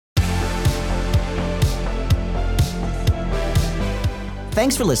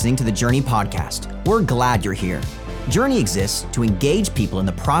Thanks for listening to the Journey Podcast. We're glad you're here. Journey exists to engage people in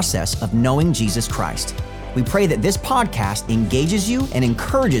the process of knowing Jesus Christ. We pray that this podcast engages you and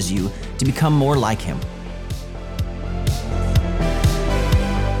encourages you to become more like Him.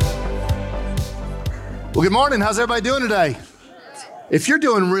 Well, good morning. How's everybody doing today? If you're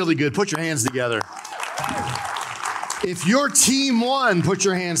doing really good, put your hands together. If your team won, put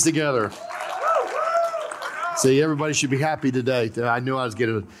your hands together. See, everybody should be happy today. I knew I'd get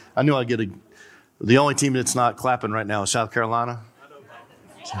the only team that's not clapping right now is South Carolina.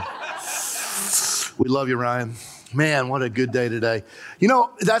 We love you, Ryan. Man, what a good day today. You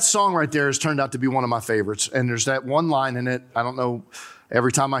know, that song right there has turned out to be one of my favorites. And there's that one line in it. I don't know,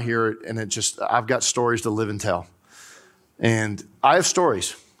 every time I hear it, and I've got stories to live and tell. And I have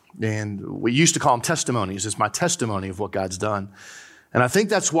stories. And we used to call them testimonies. It's my testimony of what God's done. And I think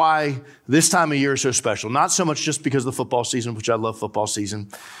that's why this time of year is so special. Not so much just because of the football season, which I love football season.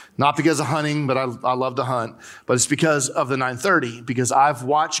 Not because of hunting, but I love to hunt. But it's because of the 930, because I've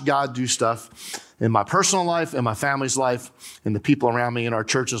watched God do stuff in my personal life, in my family's life, in the people around me, in our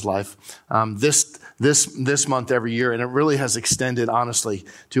church's life, this month every year. And it really has extended, honestly,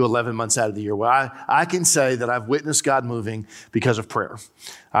 to 11 months out of the year, where I can say that I've witnessed God moving because of prayer.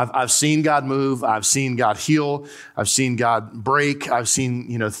 I've seen God move. I've seen God heal. I've seen God break. I've seen,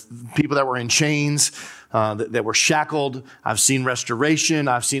 people that were in chains, that were shackled. I've seen restoration.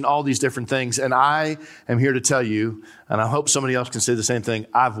 I've seen all these different things. And I am here to tell you, and I hope somebody else can say the same thing,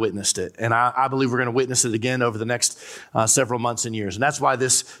 I've witnessed it. And I believe we're going to witness it again over the next several months and years. And that's why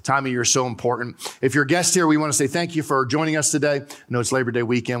this time of year is so important. If you're a guest here, we want to say thank you for joining us today. I know it's Labor Day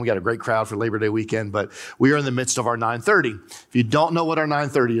weekend. We got a great crowd for Labor Day weekend, but we are in the midst of our 930. If you don't know what our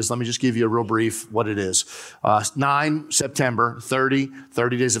 930 is, let me just give you a real brief what it is. 9 September, 30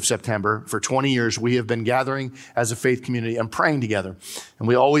 days of September. For 20 years, we have been gathering as a faith community and praying together. And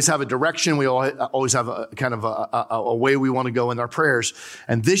we always have a direction. We always have a kind of a way we want to go in our prayers.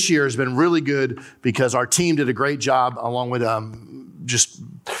 And this year has been really good because our team did a great job along with just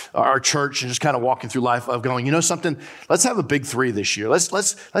our church and just kind of walking through life of going, you know something, let's have a big three this year.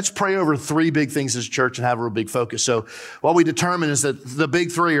 Let's pray over three big things as a church and have a real big focus. So what we determined is that the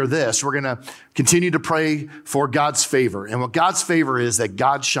big three are this. We're going to continue to pray for God's favor. And what God's favor is that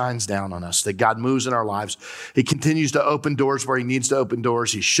God shines down on us, that God moves in our lives. He continues to open doors where He needs to open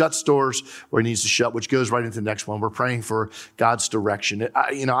doors. He shuts doors where He needs to shut, which goes right into the next one. We're praying for God's direction.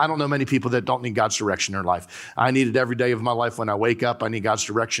 I don't know many people that don't need God's direction in their life. I need it every day of my life when I wake up. I need God's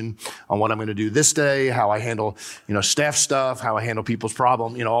direction on what I'm going to do this day, how I handle, staff stuff, how I handle people's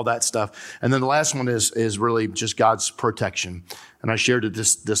problem, all that stuff. And then the last one is really just God's protection. And I shared it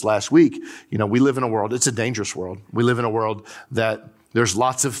this last week. We live in a world, it's a dangerous world. We live in a world that there's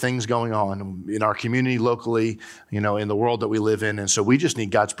lots of things going on in our community locally, in the world that we live in. And so we just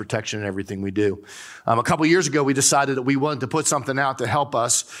need God's protection in everything we do. A couple years ago, we decided that we wanted to put something out to help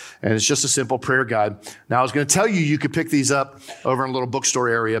us. And it's just a simple prayer guide. Now, I was going to tell you could pick these up over in a little bookstore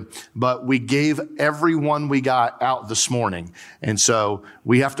area, but we gave every one we got out this morning. And so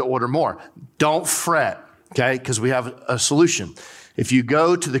we have to order more. Don't fret, okay? Because we have a solution. If you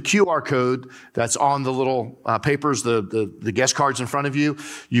go to the QR code that's on the little papers, the guest cards in front of you,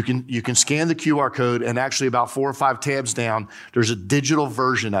 you can scan the QR code, and actually about 4 or 5 tabs down, there's a digital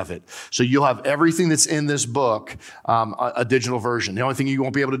version of it. So you'll have everything that's in this book, a digital version. The only thing you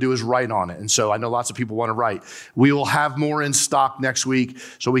won't be able to do is write on it. And so I know lots of people want to write. We will have more in stock next week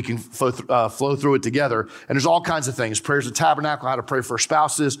so we can flow through it together. And there's all kinds of things. Prayers of Tabernacle, how to pray for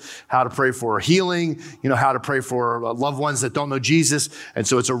spouses, how to pray for healing, how to pray for loved ones that don't know Jesus. And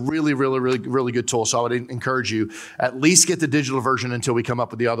so it's a really, really, really, really good tool. So I would encourage you, at least get the digital version until we come up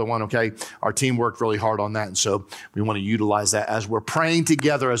with the other one, okay? Our team worked really hard on that. And so we want to utilize that as we're praying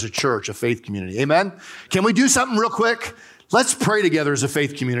together as a church, a faith community. Amen? Can we do something real quick? Let's pray together as a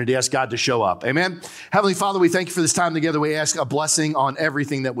faith community, ask God to show up. Amen. Heavenly Father, we thank you for this time together. We ask a blessing on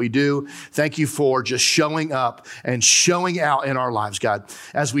everything that we do. Thank you for just showing up and showing out in our lives, God.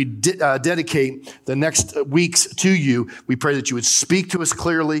 As we dedicate the next weeks to you, we pray that you would speak to us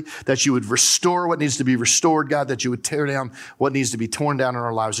clearly, that you would restore what needs to be restored, God, that you would tear down what needs to be torn down in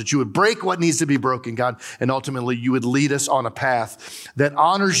our lives, that you would break what needs to be broken, God, and ultimately you would lead us on a path that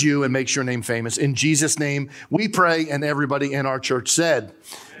honors you and makes your name famous. In Jesus' name, we pray, and everybody in our church said,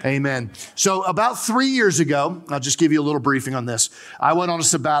 amen. So about 3 years ago, I'll just give you a little briefing on this. I went on a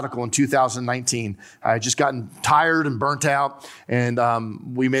sabbatical in 2019. I had just gotten tired and burnt out, and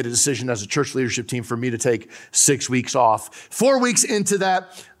we made a decision as a church leadership team for me to take 6 weeks off. 4 weeks into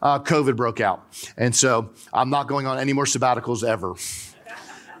that, COVID broke out. And so I'm not going on any more sabbaticals ever.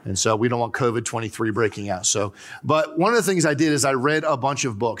 And so we don't want COVID-23 breaking out. But one of the things I did is I read a bunch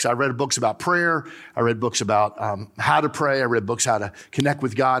of books. I read books about prayer. I read books about how to pray. I read books how to connect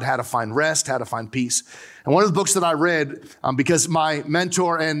with God, how to find rest, how to find peace. And one of the books that I read, because my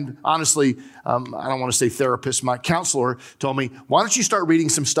mentor and honestly, I don't want to say therapist, my counselor told me, why don't you start reading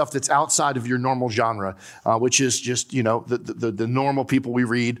some stuff that's outside of your normal genre, which is just, the normal people we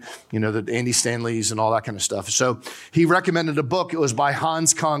read, the Andy Stanleys and all that kind of stuff. So he recommended a book. It was by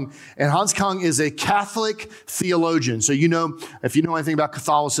Hans Kung. And Hans Kung is a Catholic theologian. So, if you know anything about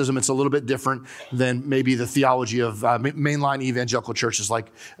Catholicism, it's a little bit different than maybe the theology of mainline evangelical churches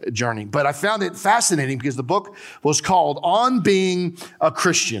like Journey. But I found it fascinating because the book was called On Being a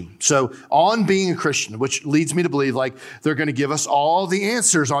Christian. So On Being a Christian, which leads me to believe like they're going to give us all the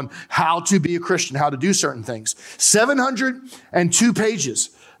answers on how to be a Christian, how to do certain things. 702 pages.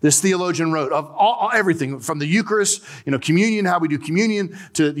 This theologian wrote of everything from the Eucharist, communion, how we do communion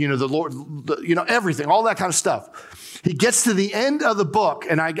to, the Lord, everything, all that kind of stuff. He gets to the end of the book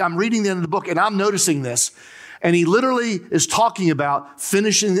and I'm reading the end of the book and I'm noticing this. And he literally is talking about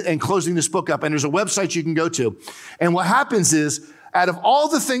finishing and closing this book up. And there's a website you can go to. And what happens is, out of all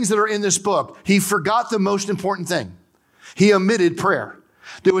the things that are in this book, he forgot the most important thing. He omitted prayer.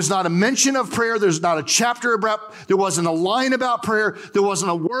 There was not a mention of prayer. There's not a chapter about, there wasn't a line about prayer. There wasn't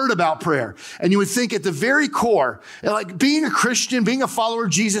a word about prayer. And you would think at the very core, like being a Christian, being a follower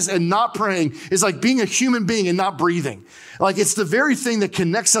of Jesus and not praying is like being a human being and not breathing. Like it's the very thing that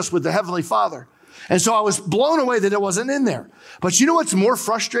connects us with the Heavenly Father. And so I was blown away that it wasn't in there. But you know what's more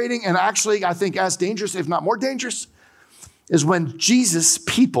frustrating and actually I think as dangerous, if not more dangerous, is when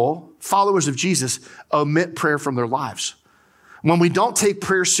people, followers of Jesus, omit prayer from their lives. When we don't take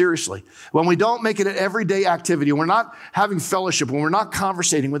prayer seriously, when we don't make it an everyday activity, when we're not having fellowship, when we're not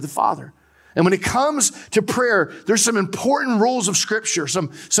conversating with the Father. And when it comes to prayer, there's some important rules of Scripture,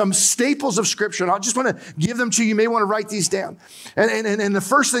 some staples of Scripture. And I just want to give them to you. You may want to write these down. And the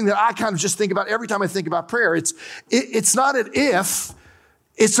first thing that I kind of just think about every time I think about prayer, it's not an if,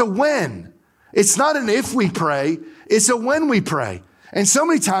 it's a when. It's not an if we pray, it's a when we pray. And so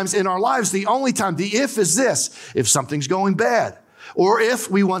many times in our lives, the only time, the if is this, if something's going bad. Or if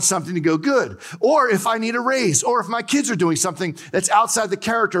we want something to go good, or if I need a raise, or if my kids are doing something that's outside the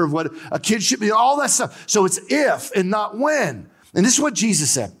character of what a kid should be, all that stuff. So it's if and not when. And this is what Jesus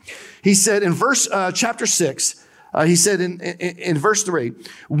said. He said in chapter 6, he said in verse 3,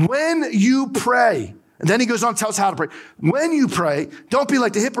 when you pray, and then he goes on to tell us how to pray. When you pray, don't be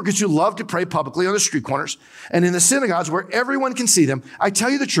like the hypocrites who love to pray publicly on the street corners and in the synagogues where everyone can see them. I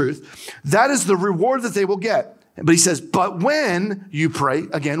tell you the truth, that is the reward that they will get. But he says, but when you pray,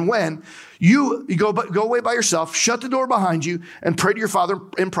 again, when you go away by yourself, shut the door behind you and pray to your Father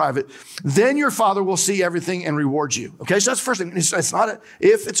in private, then your Father will see everything and reward you. Okay, so that's the first thing. It's not an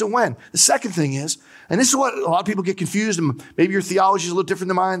if, it's a when. The second thing is, and this is what a lot of people get confused, and maybe your theology is a little different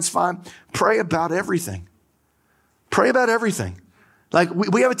than mine, it's fine. Pray about everything. Pray about everything. Like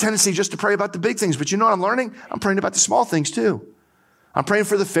we have a tendency just to pray about the big things, but you know what I'm learning? I'm praying about the small things too. I'm praying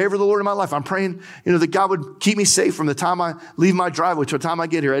for the favor of the Lord in my life. I'm praying, that God would keep me safe from the time I leave my driveway to the time I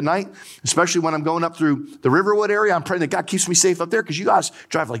get here at night, especially when I'm going up through the Riverwood area. I'm praying that God keeps me safe up there because you guys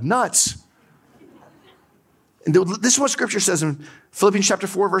drive like nuts. And this is what Scripture says in Philippians chapter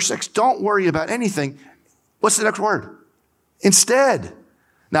 4, verse 6. Don't worry about anything. What's the next word? Instead.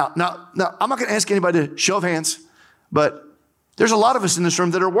 Now, I'm not going to ask anybody to show of hands, but there's a lot of us in this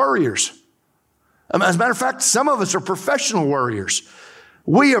room that are worriers. As a matter of fact, some of us are professional worriers.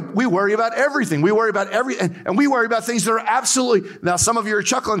 We worry about everything. We worry about and we worry about things that are absolutely, now some of you are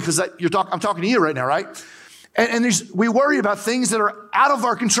chuckling because I'm talking to you right now, right? And we worry about things that are out of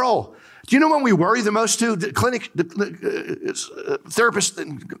our control. Do you know when we worry the most too? The therapists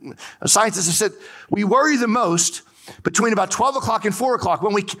and scientists have said we worry the most between about 12 o'clock and 4 o'clock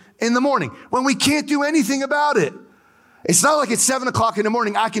in the morning when we can't do anything about it. It's not like it's 7 o'clock in the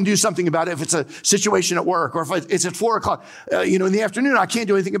morning, I can do something about it if it's a situation at work, or if it's at 4 o'clock, in the afternoon, I can't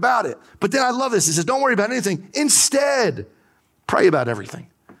do anything about it. But then I love this. It says, don't worry about anything. Instead, pray about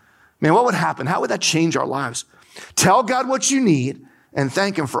everything. Man, what would happen? How would that change our lives? Tell God what you need and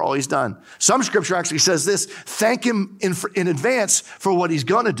thank him for all he's done. Some scripture actually says this, thank him in advance for what he's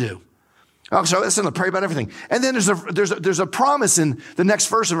going to do. Oh, so listen, pray about everything. And then there's a promise in the next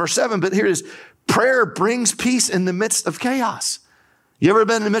verse in verse 7, but here it is. Prayer brings peace in the midst of chaos. You ever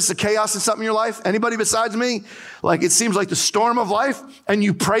been in the midst of chaos in something in your life? Anybody besides me? Like it seems like the storm of life, and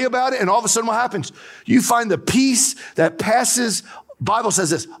you pray about it, and all of a sudden what happens? You find the peace that passes, Bible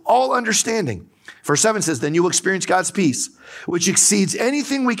says this, all understanding. Verse 7 says, then you will experience God's peace, which exceeds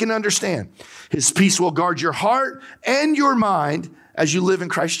anything we can understand. His peace will guard your heart and your mind as you live in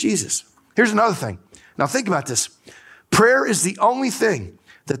Christ Jesus. Here's another thing. Now think about this. Prayer is the only thing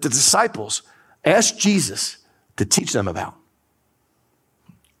that the disciples asked Jesus to teach them about.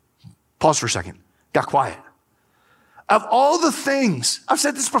 Pause for a second. Got quiet. Of all the things, I've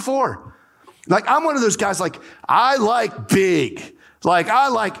said this before, like I'm one of those guys, like I like big,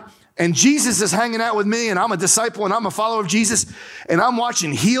 and Jesus is hanging out with me and I'm a disciple and I'm a follower of Jesus and I'm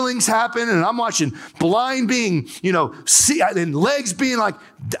watching healings happen and I'm watching blind being, and legs being like,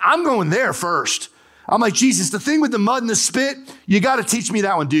 I'm going there first. I'm like, Jesus, the thing with the mud and the spit, you got to teach me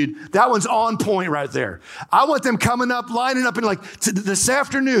that one, dude. That one's on point right there. I want them coming up, lining up, and this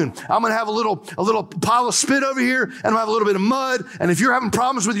afternoon, I'm going to have a little pile of spit over here, and I'm going to have a little bit of mud. And if you're having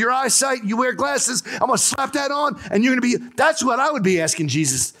problems with your eyesight, you wear glasses, I'm going to slap that on, and you're going to be, that's what I would be asking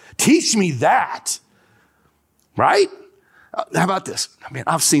Jesus. Teach me that. Right? How about this? I mean,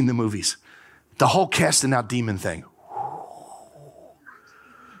 I've seen the movies. The whole casting out demon thing.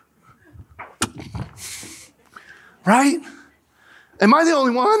 Right? Am I the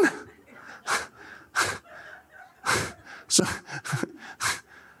only one? So,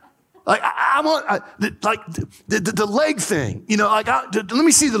 I want the leg thing. Let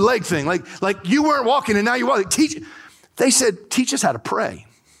me see the leg thing. Like you weren't walking and now you're walking. They said, teach us how to pray.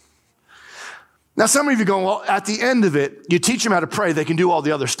 Now, some of you go, well, at the end of it, you teach them how to pray. They can do all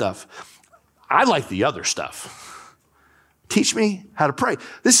the other stuff. I like the other stuff. Teach me how to pray.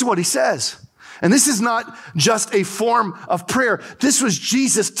 This is what he says. And this is not just a form of prayer. This was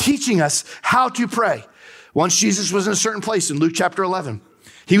Jesus teaching us how to pray. Once Jesus was in a certain place in Luke chapter 11.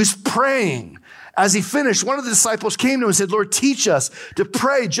 He was praying. As he finished, one of the disciples came to him and said, Lord, teach us to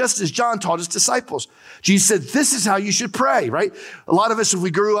pray just as John taught his disciples. Jesus said, this is how you should pray, right? A lot of us, if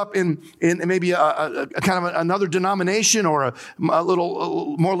we grew up in maybe a kind of another denomination or a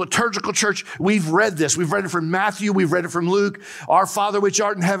little more liturgical church, we've read this. We've read it from Matthew. We've read it from Luke. Our Father which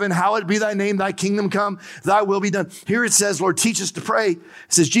art in heaven, hallowed be thy name, thy kingdom come, thy will be done. Here it says, Lord, teach us to pray. It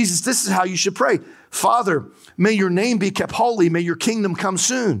says, Jesus, this is how you should pray. Father, may your name be kept holy. May your kingdom come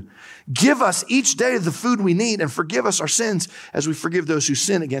soon. Give us each day the food we need and forgive us our sins as we forgive those who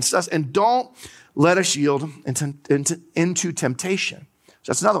sin against us. And don't let us yield into temptation. So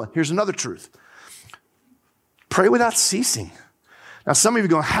that's another one. Here's another truth. Pray without ceasing. Now, some of you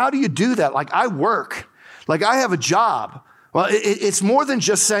go, how do you do that? Like I work, like I have a job. Well, it's more than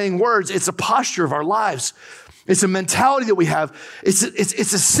just saying words. It's a posture of our lives. It's a mentality that we have. It's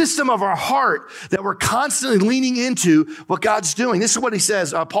a system of our heart that we're constantly leaning into what God's doing. This is what he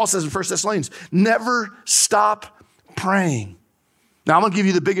says. Paul says in 1 Thessalonians, never stop praying. Now, I'm going to give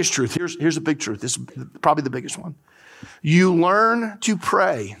you the biggest truth. Here's the big truth. This is probably the biggest one. You learn to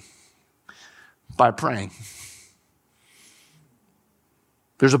pray by praying.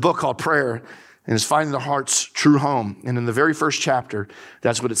 There's a book called Prayer, and it's Finding the Heart's True Home. And in the very first chapter,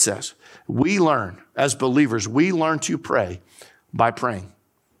 that's what it says. We learn, as believers, we learn to pray by praying.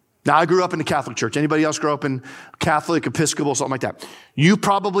 Now, I grew up in the Catholic Church. Anybody else grow up in Catholic, Episcopal, something like that? You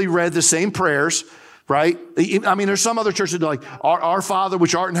probably read the same prayers, right? I mean, there's some other churches that are like, Our Father,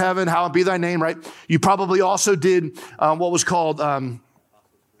 which art in heaven, hallowed be thy name, right? You probably also did what was called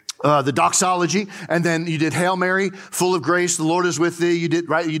the doxology, and then you did Hail Mary, full of grace, the Lord is with thee. You did,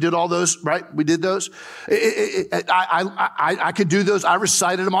 right? You did all those, right? We did those. I could do those. I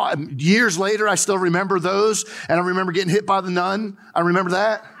recited them all. Years later, I still remember those, and I remember getting hit by the nun. I remember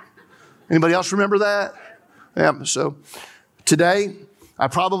that. Anybody else remember that? Yeah, so today, I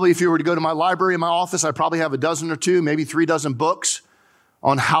probably, if you were to go to my library in my office, I probably have a dozen or two, maybe 3 dozen books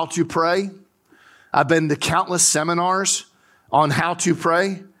on how to pray. I've been to countless seminars on how to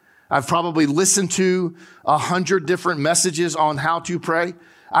pray. I've probably listened to 100 different messages on how to pray.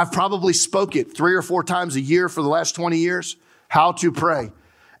 I've probably spoke it 3 or 4 times a year for the last 20 years, how to pray.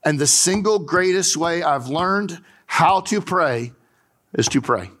 And the single greatest way I've learned how to pray is to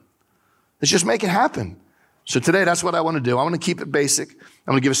pray. Let's just make it happen. So today, that's what I want to do. I want to keep it basic.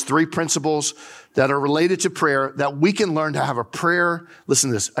 I'm going to give us 3 principles that are related to prayer that we can learn to have a prayer, listen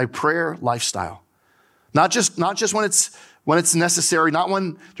to this, a prayer lifestyle. Not just when it's necessary, not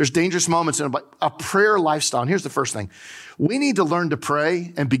when there's dangerous moments, but a prayer lifestyle. And here's the first thing. We need to learn to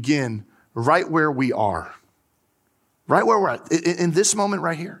pray and begin right where we are. Right where we're at. In this moment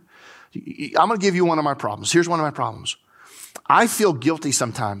right here. I'm going to give you one of my problems. Here's one of my problems. I feel guilty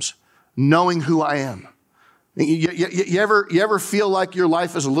sometimes knowing who I am. You ever feel like your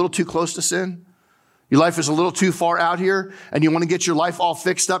life is a little too close to sin? Your life is a little too far out here, and you want to get your life all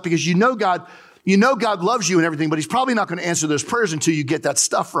fixed up because you know God loves you and everything, but he's probably not going to answer those prayers until you get that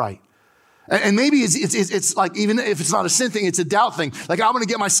stuff right. And maybe it's like, even if it's not a sin thing, it's a doubt thing. Like, I'm going to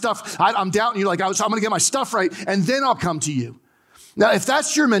get my stuff, I'm doubting you, like, so I'm going to get my stuff right, and then I'll come to you. Now, if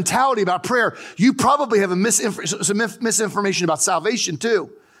that's your mentality about prayer, you probably have some misinformation about salvation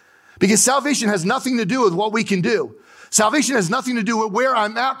too. Because salvation has nothing to do with what we can do. Salvation has nothing to do with where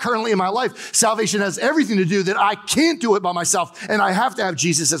I'm at currently in my life. Salvation has everything to do that I can't do it by myself, and I have to have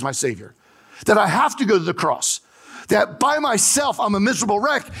Jesus as my Savior. That I have to go to the cross. That by myself, I'm a miserable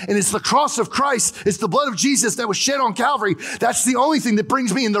wreck, and it's the cross of Christ, it's the blood of Jesus that was shed on Calvary. That's the only thing that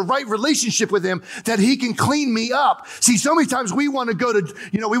brings me in the right relationship with him, that he can clean me up. See, so many times we want to go to,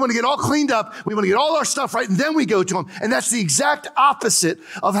 we want to get all cleaned up, we want to get all our stuff right, and then we go to him. And that's the exact opposite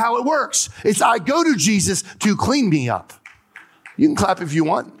of how it works. It's I go to Jesus to clean me up. You can clap if you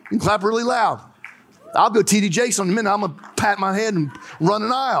want. You can clap really loud. I'll go TD Jakes in a minute. I'm going to pat my head and run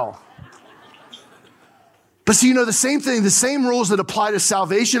an aisle. But see, the same thing, the same rules that apply to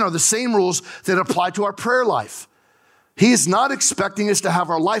salvation are the same rules that apply to our prayer life. He is not expecting us to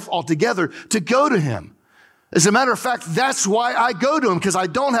have our life all together to go to him. As a matter of fact, that's why I go to him, because I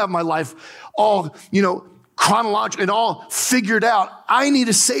don't have my life all, chronological and all figured out. I need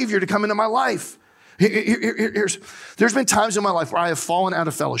a Savior to come into my life. There's been times in my life where I have fallen out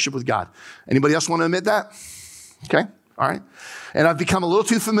of fellowship with God. Anybody else want to admit that? Okay, all right. And I've become a little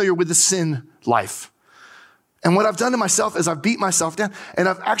too familiar with the sin life. And what I've done to myself is I've beat myself down, and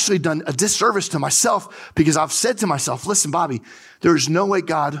I've actually done a disservice to myself, because I've said to myself, listen, Bobby, there is no way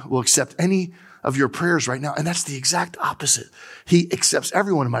God will accept any of your prayers right now. And that's the exact opposite. He accepts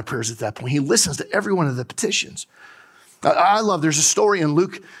every one of my prayers at that point. He listens to every one of the petitions. There's a story in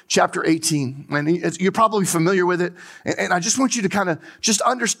Luke chapter 18, and you're probably familiar with it. And I just want you to kind of just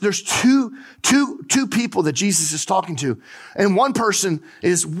understand, there's two people that Jesus is talking to. And one person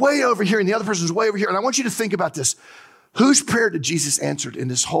is way over here and the other person is way over here. And I want you to think about this. Whose prayer did Jesus answer in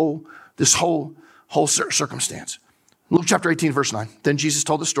this whole circumstance? Luke chapter 18, verse 9. Then Jesus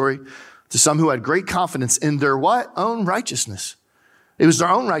told the story to some who had great confidence in their what? Own righteousness. It was their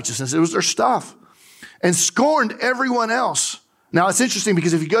own righteousness. It was their stuff. And scorned everyone else. Now, it's interesting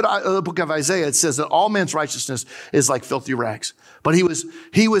because if you go to the book of Isaiah, it says that all men's righteousness is like filthy rags. But he was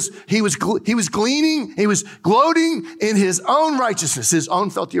gleaning, he was gloating in his own righteousness, his own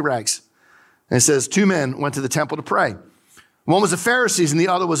filthy rags. And it says 2 men went to the temple to pray. One was a Pharisee and the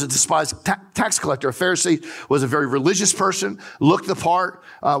other was a despised tax collector. A Pharisee was a very religious person, looked the part,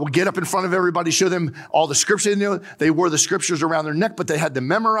 would get up in front of everybody, show them all the scriptures. They wore the scriptures around their neck, but they had them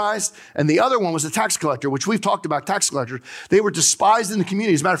memorized. And the other one was a tax collector, which we've talked about tax collectors. They were despised in the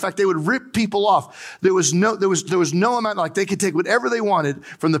community. As a matter of fact, they would rip people off. There was no amount, like they could take whatever they wanted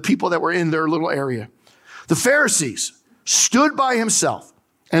from the people that were in their little area. The Pharisees stood by himself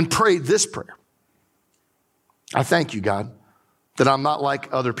and prayed this prayer. I thank you, God, that I'm not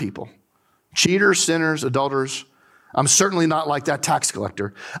like other people. Cheaters, sinners, adulterers. I'm certainly not like that tax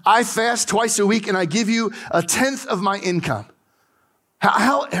collector. I fast twice a week and I give you 1/10 of my income.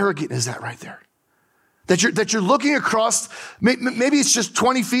 How arrogant is that right there? That you're looking across, maybe it's just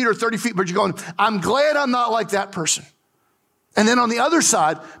 20 feet or 30 feet, but you're going, I'm glad I'm not like that person. And then on the other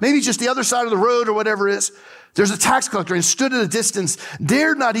side, maybe just the other side of the road or whatever it is, there's a tax collector and stood at a distance,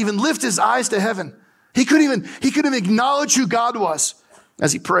 dared not even lift his eyes to heaven. He couldn't even acknowledge who God was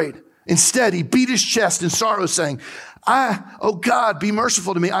as he prayed. Instead, he beat his chest in sorrow, saying, oh God, be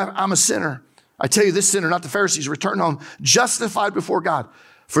merciful to me. I'm a sinner. I tell you, this sinner, not the Pharisees, returned home justified before God.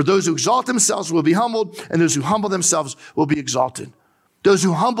 For those who exalt themselves will be humbled, and those who humble themselves will be exalted. Those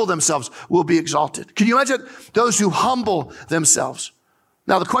who humble themselves will be exalted. Can you imagine those who humble themselves?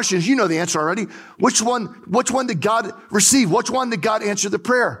 Now, the question is, you know the answer already. Which one did God receive? Which one did God answer the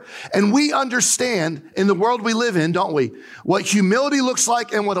prayer? And we understand in the world we live in, don't we, what humility looks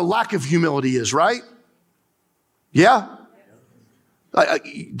like and what a lack of humility is, right? Yeah?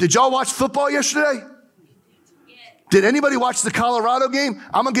 Did y'all watch football yesterday? Did anybody watch the Colorado game?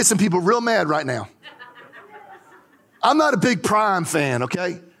 I'm going to get some people real mad right now. I'm not a big Prime fan,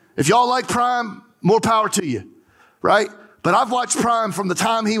 okay? If y'all like Prime, more power to you, right? But I've watched Prime from the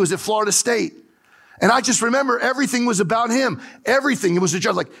time he was at Florida State. And I just remember everything was about him. Everything. It was a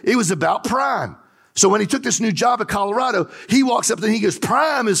job. It was about Prime. So when he took this new job at Colorado, he walks up and he goes,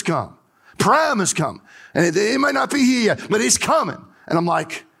 Prime has come. Prime has come. And it might not be here yet, but it's coming. And I'm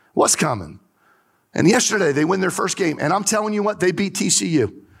like, what's coming? And yesterday they win their first game. And I'm telling you what, they beat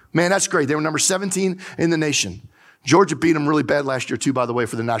TCU. Man, that's great. They were number 17 in the nation. Georgia beat them really bad last year too, by the way,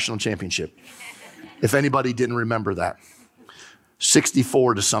 for the national championship. If anybody didn't remember that.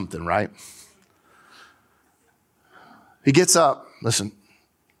 64 to something, right? He gets up. Listen,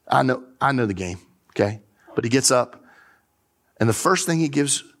 I know the game, okay? But he gets up, and the first thing he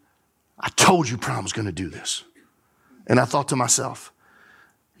gives, I told you Prime was going to do this. And I thought to myself,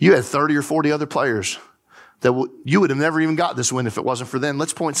 you had 30 or 40 other players that you would have never even got this win if it wasn't for them.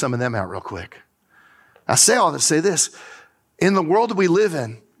 Let's point some of them out real quick. I say all that to say this. In the world that we live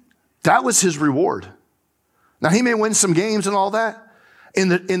in, that was his reward. Now, he may win some games and all that. In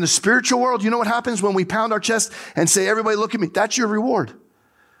the spiritual world, you know what happens when we pound our chest and say, everybody look at me? That's your reward.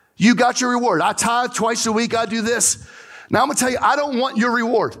 You got your reward. I tithe twice a week. I do this. Now, I'm going to tell you, I don't want your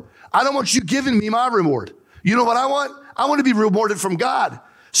reward. I don't want you giving me my reward. You know what I want? I want to be rewarded from God.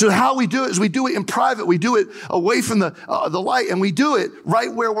 So how we do it is we do it in private. We do it away from the light, and we do it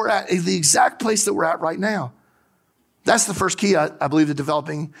right where we're at, the exact place that we're at right now. That's the first key, I believe, to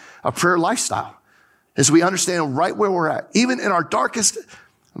developing a prayer lifestyle, is we understand right where we're at, even in our darkest,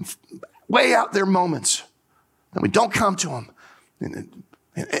 way out there moments, that we don't come to him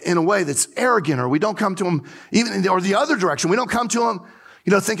in a way that's arrogant, or we don't come to him or the other direction. We don't come to him,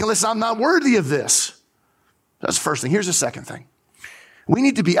 thinking, listen, I'm not worthy of this. That's the first thing. Here's the second thing. We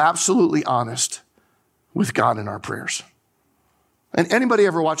need to be absolutely honest with God in our prayers. And anybody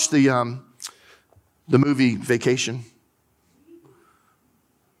ever watched the movie Vacation?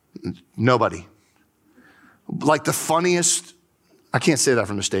 Nobody. Like the funniest, I can't say that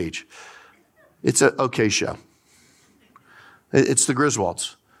from the stage. It's an okay show. It's the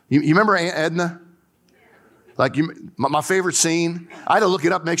Griswolds. You remember Aunt Edna? Like my favorite scene, I had to look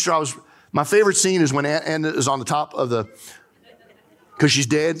it up, make sure my favorite scene is when Aunt Edna is on the top of because she's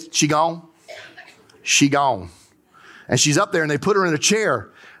dead, she gone. And she's up there and they put her in a chair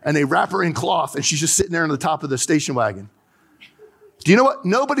and they wrap her in cloth and she's just sitting there on the top of the station wagon. Do you know what?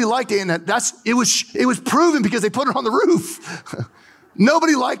 Nobody liked Aunt Edna. It was proven because they put her on the roof.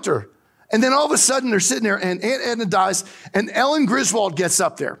 Nobody liked her. And then all of a sudden they're sitting there and Aunt Edna dies and Ellen Griswold gets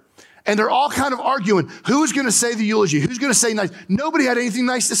up there. And they're all kind of arguing, who's going to say the eulogy? Who's going to say nice? Nobody had anything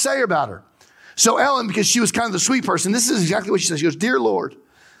nice to say about her. So Ellen, because she was kind of the sweet person, this is exactly what she says. She goes, dear Lord,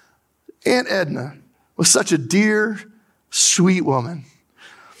 Aunt Edna was such a dear, sweet woman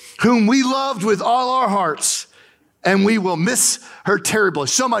whom we loved with all our hearts, and we will miss her terribly,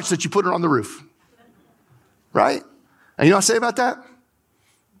 so much that you put her on the roof. Right? And you know what I say about that?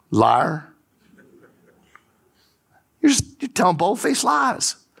 Liar. You're telling bold-faced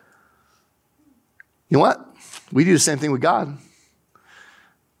lies. You know what? We do the same thing with God.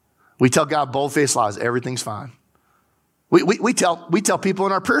 We tell God bold-faced lies. Everything's fine. We tell people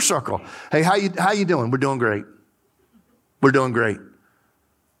in our prayer circle, hey, how you doing? We're doing great. We're doing great.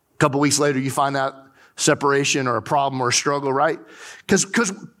 A couple weeks later, you find out separation or a problem or a struggle, right?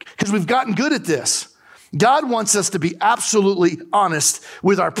 Because we've gotten good at this. God wants us to be absolutely honest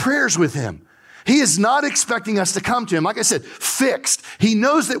with our prayers with him. He is not expecting us to come to him, like I said, fixed. He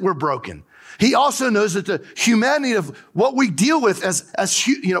knows that we're broken. He also knows that the humanity of what we deal with as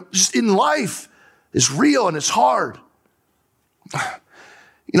just in life is real and it's hard.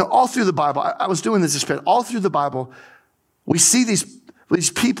 All through the Bible, I was doing this bit. All through the Bible, we see these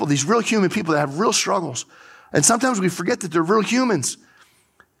people, these real human people that have real struggles. And sometimes we forget that they're real humans.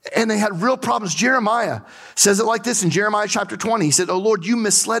 And they had real problems. Jeremiah says it like this in Jeremiah chapter 20. He said, oh, Lord, you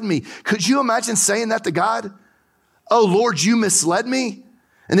misled me. Could you imagine saying that to God? Oh, Lord, you misled me.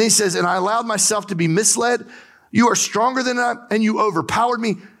 And then he says, and I allowed myself to be misled. You are stronger than I, and you overpowered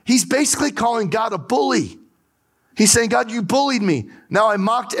me. He's basically calling God a bully. He's saying, God, you bullied me. Now I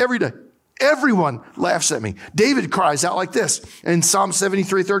mocked every day. Everyone laughs at me. David cries out like this in Psalm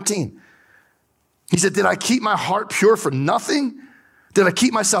 73:13. He said, did I keep my heart pure for nothing? Did I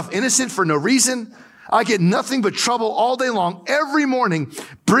keep myself innocent for no reason? I get nothing but trouble all day long. Every morning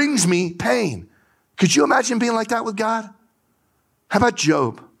brings me pain. Could you imagine being like that with God? How about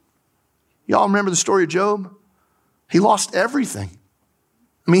Job? Y'all remember the story of Job? He lost everything.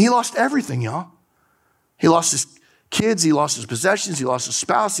 He lost everything, y'all. He lost his kids. He lost his possessions. He lost his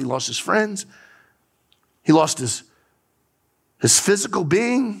spouse. He lost his friends. He lost his physical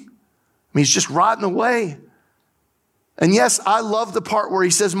being. He's just rotting away. And yes, I love the part where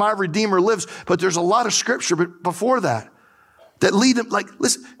he says, my Redeemer lives, but there's a lot of scripture before that lead him,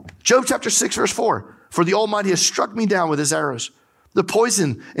 listen, Job chapter 6, verse 4, for the Almighty has struck me down with his arrows. The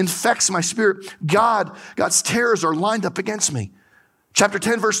poison infects my spirit. God's terrors are lined up against me. Chapter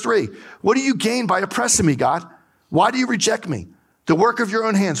 10, verse 3, what do you gain by oppressing me, God? Why do you reject me? The work of your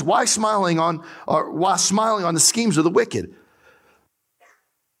own hands. Why smiling on the schemes of the wicked?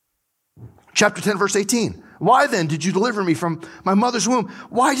 Chapter 10, verse 18. Why then did you deliver me from my mother's womb?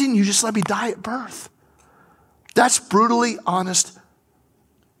 Why didn't you just let me die at birth? That's brutally honest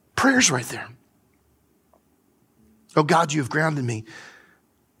prayers right there. Oh God, you have grounded me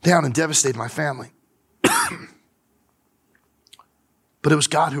down and devastated my family. But it was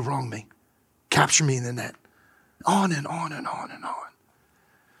God who wronged me, captured me in the net. On and on and on and on.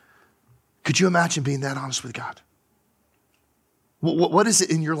 Could you imagine being that honest with God? What is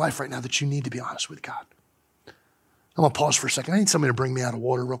it in your life right now that you need to be honest with God? I'm going to pause for a second. I need somebody to bring me out of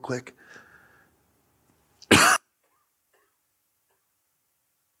water real quick.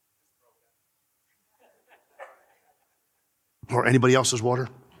 Or anybody else's water?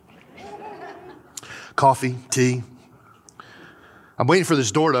 Coffee, tea. I'm waiting for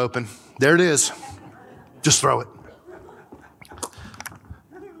this door to open. There it is. Just throw it.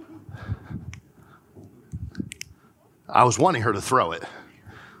 I was wanting her to throw it.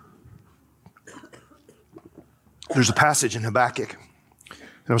 There's a passage in Habakkuk,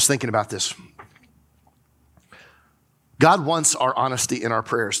 and I was thinking about this. God wants our honesty in our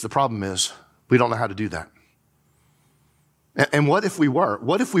prayers. The problem is we don't know how to do that. And what if we were?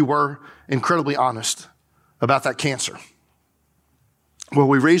 What if we were incredibly honest about that cancer? Well,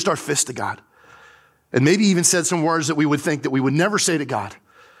 we raised our fist to God and maybe even said some words that we would think that we would never say to God.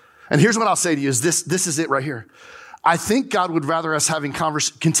 And here's what I'll say to you is this is it right here. I think God would rather us having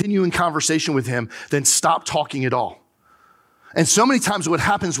continuing conversation with him than stop talking at all. And so many times what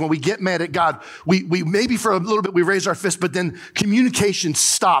happens when we get mad at God, we maybe for a little bit we raise our fist, but then communication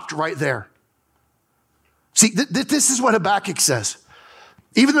stopped right there. See, this is what Habakkuk says.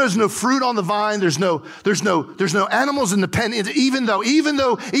 Even though there's no fruit on the vine, there's no animals in the pen, even though, he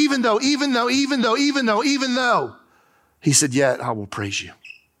said, yet I will praise you.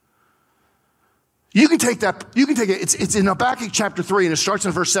 You can take it. It's in Habakkuk chapter 3, and it starts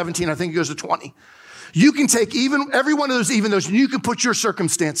in verse 17. I think it goes to 20. You can take every one of those even those, and you can put your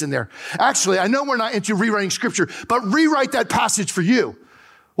circumstance in there. Actually, I know we're not into rewriting scripture, but rewrite that passage for you.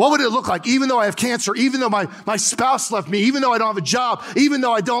 What would it look like? Even though I have cancer, even though my spouse left me, even though I don't have a job, even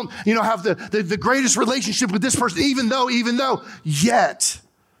though I don't, have the greatest relationship with this person, even though, yet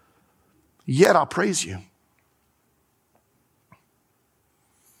I'll praise you.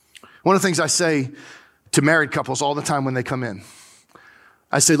 One of the things I say to married couples all the time when they come in,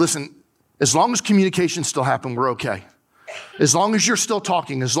 I say, listen, as long as communications still happen, we're okay. As long as you're still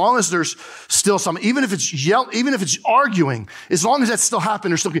talking, as long as there's still something, even if it's arguing, as long as that's still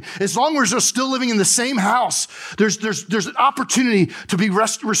happening, as long as they're still living in the same house, there's an opportunity to be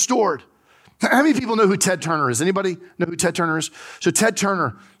restored. How many people know who Ted Turner is? Anybody know who Ted Turner is? So Ted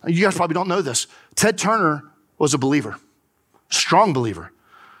Turner, you guys probably don't know this. Ted Turner was a believer, strong believer.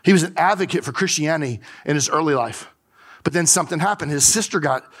 He was an advocate for Christianity in his early life. But then something happened. His sister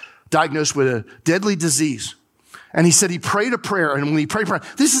got diagnosed with a deadly disease. And he said he prayed a prayer, and when he prayed a prayer,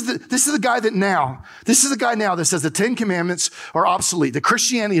 this is the guy now that says the 10 Commandments are obsolete, that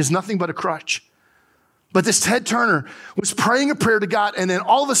Christianity is nothing but a crutch. But this Ted Turner was praying a prayer to God, and then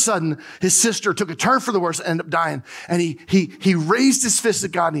all of a sudden, his sister took a turn for the worse and ended up dying. And he raised his fist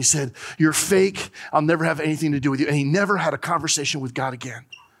at God, and he said, "You're fake. I'll never have anything to do with you." And he never had a conversation with God again.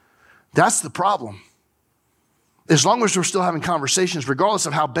 That's the problem. As long as we're still having conversations, regardless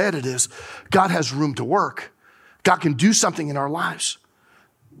of how bad it is, God has room to work. God can do something in our lives.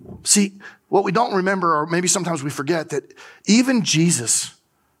 See, what we don't remember, or maybe sometimes we forget, that even Jesus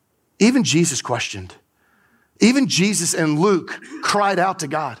questioned. Even Jesus and Luke cried out to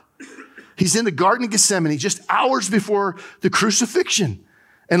God. He's in the Garden of Gethsemane just hours before the crucifixion.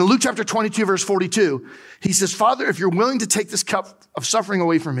 And in Luke chapter 22, verse 42, he says, "Father, if you're willing to take this cup of suffering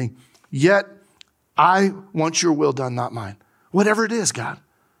away from me, yet I want your will done, not mine." Whatever it is, God.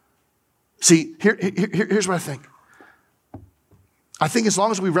 See, here's what I think. I think as long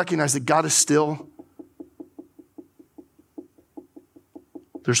as we recognize that God is still,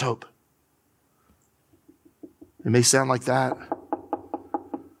 there's hope. It may sound like that.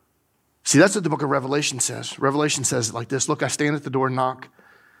 See, that's what the book of Revelation says. Revelation says it like this: "Look, I stand at the door and knock.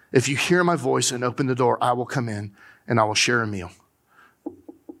 If you hear my voice and open the door, I will come in and I will share a meal."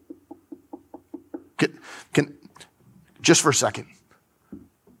 Can just for a second.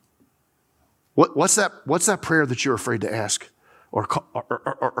 What's that prayer that you're afraid to ask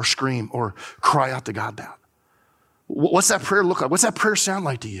or scream or cry out to God about? What's that prayer look like? What's that prayer sound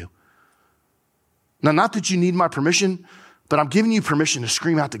like to you? Now, not that you need my permission, but I'm giving you permission to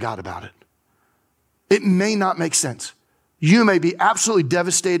scream out to God about it. It may not make sense. You may be absolutely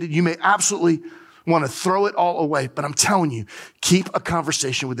devastated. You may absolutely want to throw it all away, but I'm telling you, keep a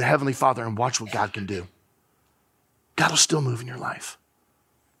conversation with the Heavenly Father and watch what God can do. God will still move in your life.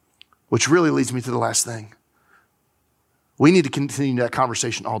 Which really leads me to the last thing. We need to continue that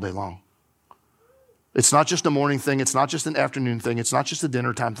conversation all day long. It's not just a morning thing. It's not just an afternoon thing. It's not just a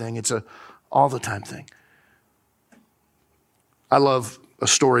dinner time thing. It's a all the time thing. I love a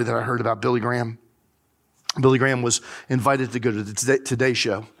story that I heard about Billy Graham. Billy Graham was invited to go to the Today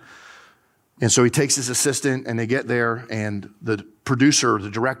Show. And so he takes his assistant and they get there, and the producer, the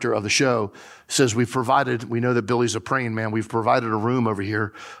director of the show says, we know that Billy's a praying man. We've provided a room over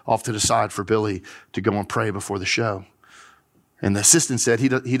here off to the side for Billy to go and pray before the show. And the assistant said he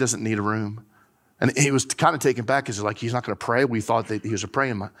doesn't need a room. And he was kind of taken back because he's not going to pray. We thought that he was a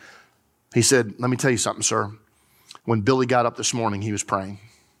praying man. He said, let me tell you something, sir. When Billy got up this morning, he was praying.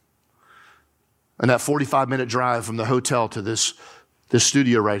 And that 45-minute drive from the hotel to this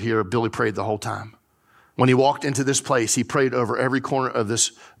studio right here, Billy prayed the whole time. When he walked into this place, he prayed over every corner of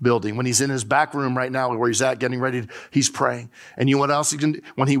this building. When he's in his back room right now where he's at getting ready, he's praying. And you know what else he can do?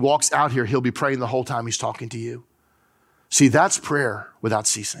 When he walks out here, he'll be praying the whole time he's talking to you. See, that's prayer without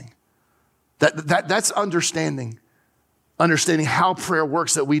ceasing. That's understanding how prayer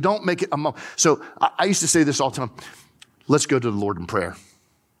works, that we don't make it a moment. So I used to say this all the time, let's go to the Lord in prayer.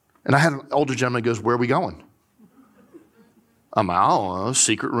 And I had an older gentleman who goes, where are we going? I don't know,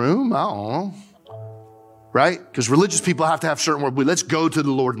 secret room, I don't know. Right? Because religious people have to have certain words. Let's go to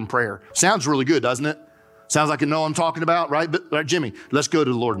the Lord in prayer. Sounds really good, doesn't it? Sounds like you know what I'm talking about, right? But right, Jimmy, let's go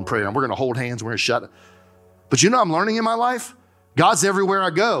to the Lord in prayer. And we're going to hold hands, we're going to shut it. But you know I'm learning in my life? God's everywhere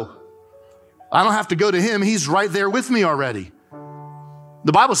I go. I don't have to go to him. He's right there with me already.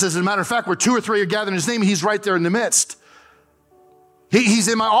 The Bible says, as a matter of fact, where 2 or 3 are gathered in his name, he's right there in the midst. He's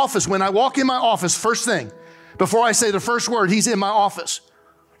in my office. When I walk in my office, first thing, before I say the first word, he's in my office.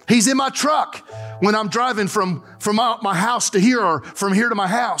 He's in my truck when I'm driving from my house to here or from here to my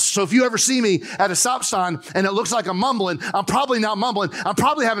house. So if you ever see me at a stop sign and it looks like I'm mumbling, I'm probably not mumbling. I'm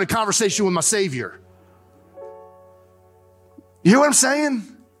probably having a conversation with my Savior. You hear what I'm saying?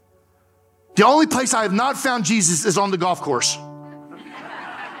 The only place I have not found Jesus is on the golf course.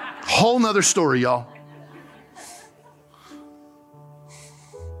 Whole nother story, y'all.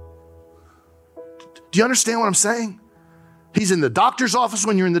 Do you understand what I'm saying? He's in the doctor's office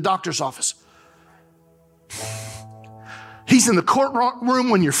when you're in the doctor's office. He's in the courtroom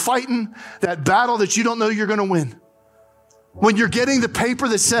when you're fighting that battle that you don't know you're going to win. When you're getting the paper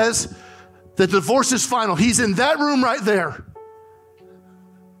that says that divorce is final, he's in that room right there.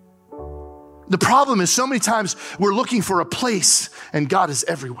 The problem is so many times we're looking for a place and God is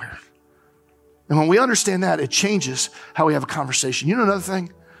everywhere. And when we understand that, it changes how we have a conversation. You know another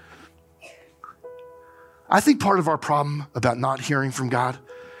thing? I think part of our problem about not hearing from God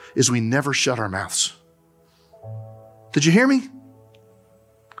is we never shut our mouths. Did you hear me?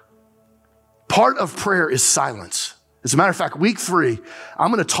 Part of prayer is silence. As a matter of fact, week 3,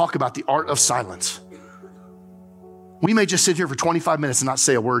 I'm going to talk about the art of silence. We may just sit here for 25 minutes and not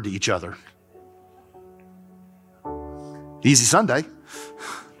say a word to each other. Easy Sunday.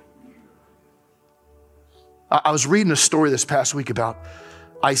 I was reading a story this past week about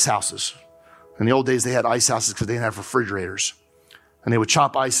ice houses. In the old days, they had ice houses because they didn't have refrigerators. And they would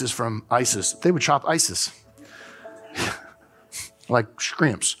chop ices from ices. They would chop ices. Like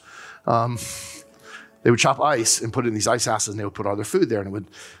shrimps. They would chop ice and put it in these ice houses, and they would put all their food there. And it would,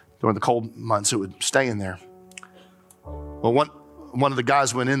 during the cold months, it would stay in there. Well, one of the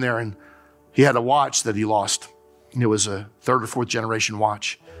guys went in there, and he had a watch that he lost. It was a 3rd or 4th generation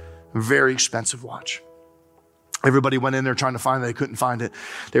watch. A very expensive watch. Everybody went in there trying to find it. They couldn't find it.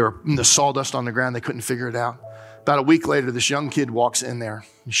 They were in the sawdust on the ground. They couldn't figure it out. About a week later, this young kid walks in there.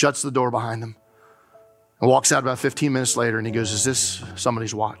 He shuts the door behind him and walks out about 15 minutes later, and he goes, is this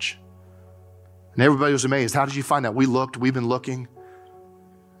somebody's watch? And everybody was amazed. How did you find that? We looked. We've been looking.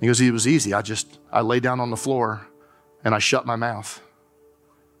 He goes, it was easy. I lay down on the floor, and I shut my mouth,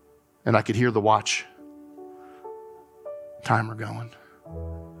 and I could hear the watch timer going.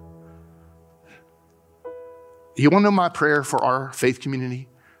 You want to know my prayer for our faith community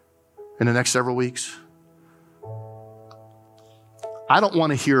in the next several weeks? I don't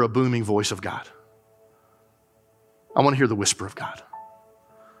want to hear a booming voice of God. I want to hear the whisper of God.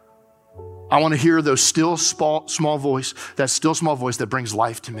 I want to hear those still small voice, that still small voice that brings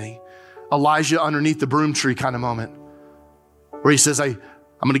life to me. Elijah underneath the broom tree kind of moment where he says,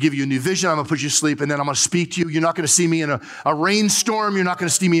 I'm going to give you a new vision. I'm going to put you to sleep, and then I'm going to speak to you. You're not going to see me in a rainstorm. You're not going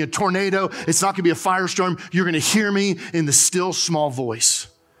to see me in a tornado. It's not going to be a firestorm. You're going to hear me in the still small voice.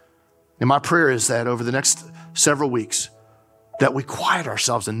 And my prayer is that over the next several weeks, that we quiet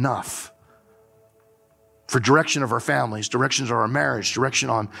ourselves enough for direction of our families, directions of our marriage, direction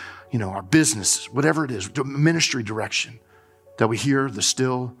on, our business, whatever it is, ministry direction, that we hear the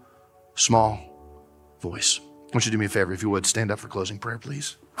still small voice. I want you to do me a favor, if you would, stand up for closing prayer,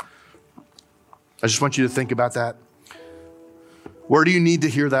 please. I just want you to think about that. Where do you need to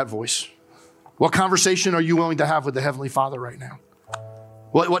hear that voice? What conversation are you willing to have with the Heavenly Father right now?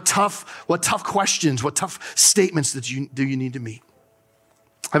 What tough questions, what tough statements do you need to meet?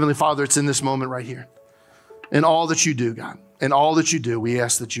 Heavenly Father, it's in this moment right here. In all that you do, God, in all that you do, we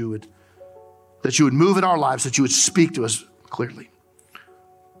ask that you would move in our lives, that you would speak to us clearly.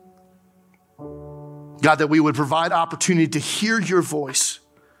 God, that we would provide opportunity to hear your voice.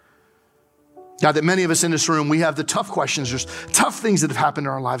 God, that many of us in this room, we have the tough questions. There's tough things that have happened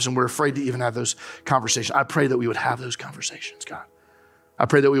in our lives, and we're afraid to even have those conversations. I pray that we would have those conversations, God. I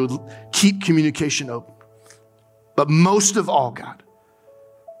pray that we would keep communication open. But most of all, God,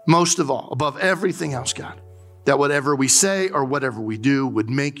 most of all, above everything else, God, that whatever we say or whatever we do would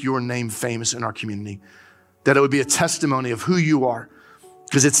make your name famous in our community, that it would be a testimony of who you are,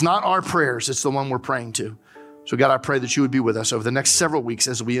 because it's not our prayers, it's the one we're praying to. So God, I pray that you would be with us over the next several weeks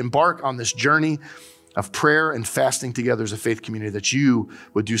as we embark on this journey of prayer and fasting together as a faith community, that you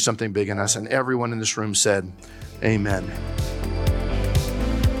would do something big in us. And everyone in this room said, amen.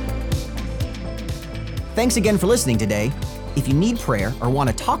 Thanks again for listening today. If you need prayer or want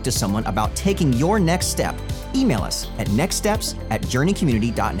to talk to someone about taking your next step, email us at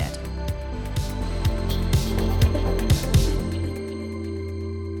nextsteps@journeycommunity.net.